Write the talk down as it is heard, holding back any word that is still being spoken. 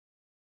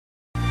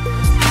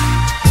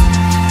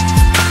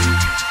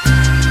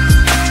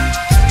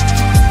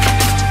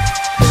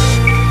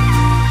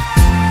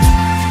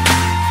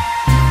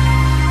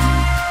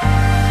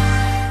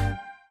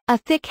A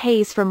thick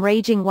haze from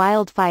raging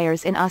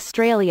wildfires in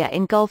Australia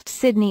engulfed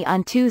Sydney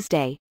on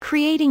Tuesday,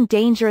 creating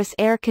dangerous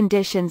air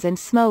conditions and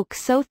smoke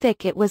so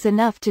thick it was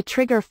enough to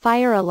trigger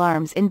fire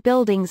alarms in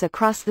buildings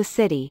across the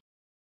city.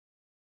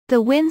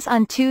 The winds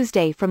on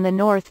Tuesday from the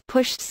north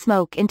pushed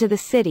smoke into the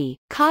city,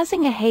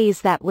 causing a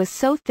haze that was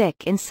so thick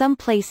in some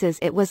places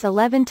it was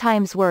 11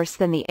 times worse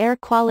than the air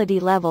quality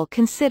level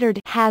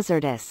considered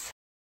hazardous.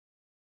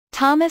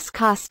 Thomas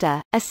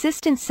Costa,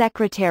 Assistant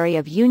Secretary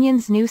of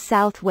Unions New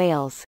South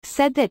Wales,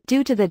 said that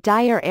due to the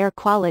dire air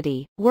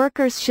quality,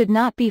 workers should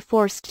not be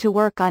forced to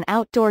work on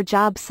outdoor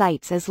job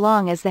sites as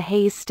long as the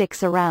haze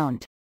sticks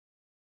around.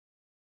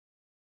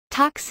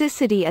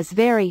 Toxicity is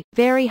very,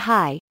 very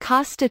high,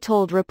 Costa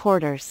told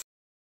reporters.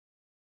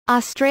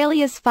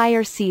 Australia's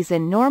fire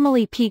season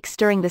normally peaks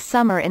during the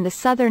summer in the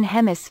southern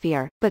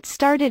hemisphere, but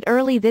started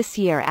early this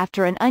year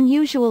after an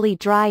unusually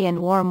dry and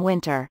warm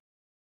winter.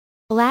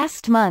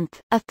 Last month,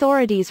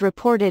 authorities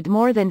reported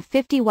more than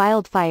 50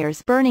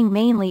 wildfires burning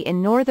mainly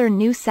in northern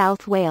New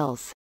South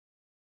Wales.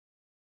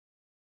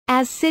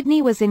 As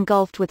Sydney was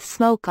engulfed with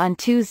smoke on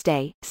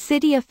Tuesday,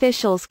 city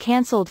officials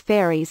cancelled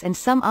ferries and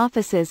some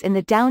offices in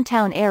the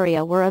downtown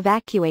area were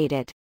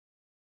evacuated.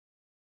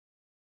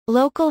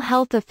 Local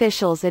health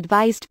officials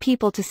advised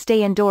people to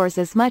stay indoors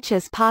as much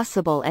as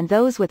possible, and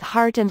those with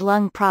heart and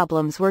lung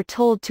problems were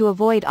told to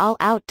avoid all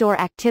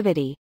outdoor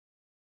activity.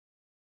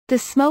 The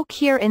smoke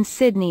here in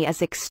Sydney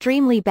is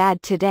extremely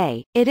bad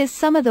today. It is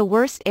some of the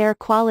worst air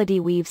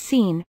quality we've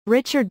seen,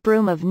 Richard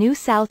Broome of New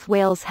South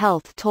Wales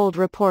Health told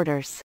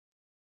reporters.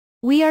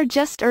 We are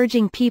just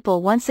urging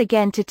people once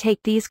again to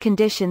take these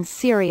conditions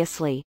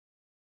seriously.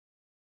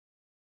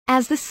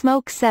 As the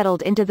smoke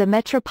settled into the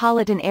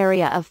metropolitan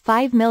area of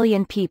 5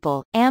 million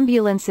people,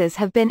 ambulances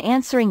have been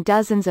answering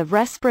dozens of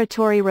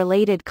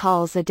respiratory-related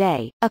calls a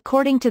day,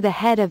 according to the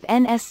head of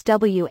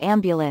NSW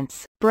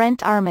Ambulance,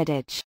 Brent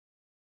Armitage.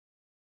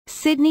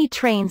 Sydney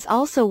Trains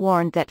also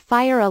warned that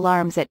fire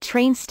alarms at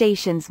train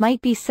stations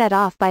might be set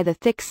off by the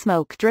thick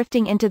smoke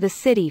drifting into the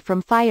city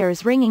from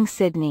fires ringing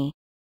Sydney.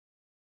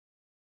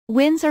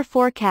 Winds are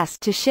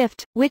forecast to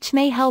shift, which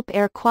may help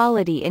air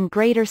quality in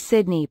Greater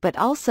Sydney but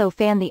also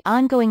fan the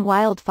ongoing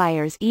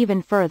wildfires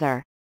even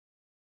further.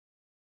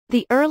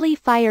 The early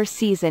fire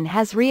season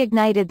has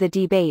reignited the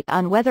debate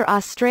on whether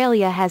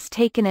Australia has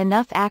taken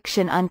enough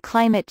action on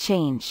climate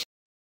change.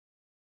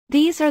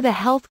 These are the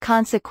health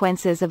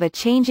consequences of a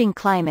changing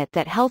climate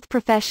that health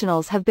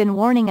professionals have been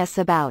warning us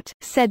about,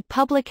 said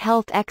public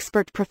health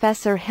expert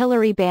Professor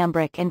Hilary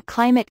Bambrick and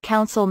Climate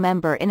Council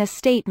member in a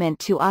statement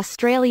to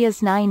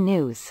Australia's 9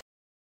 News.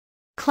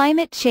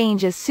 Climate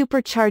change is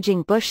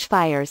supercharging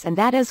bushfires, and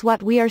that is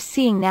what we are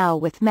seeing now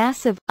with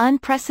massive,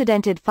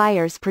 unprecedented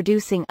fires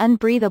producing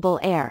unbreathable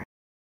air.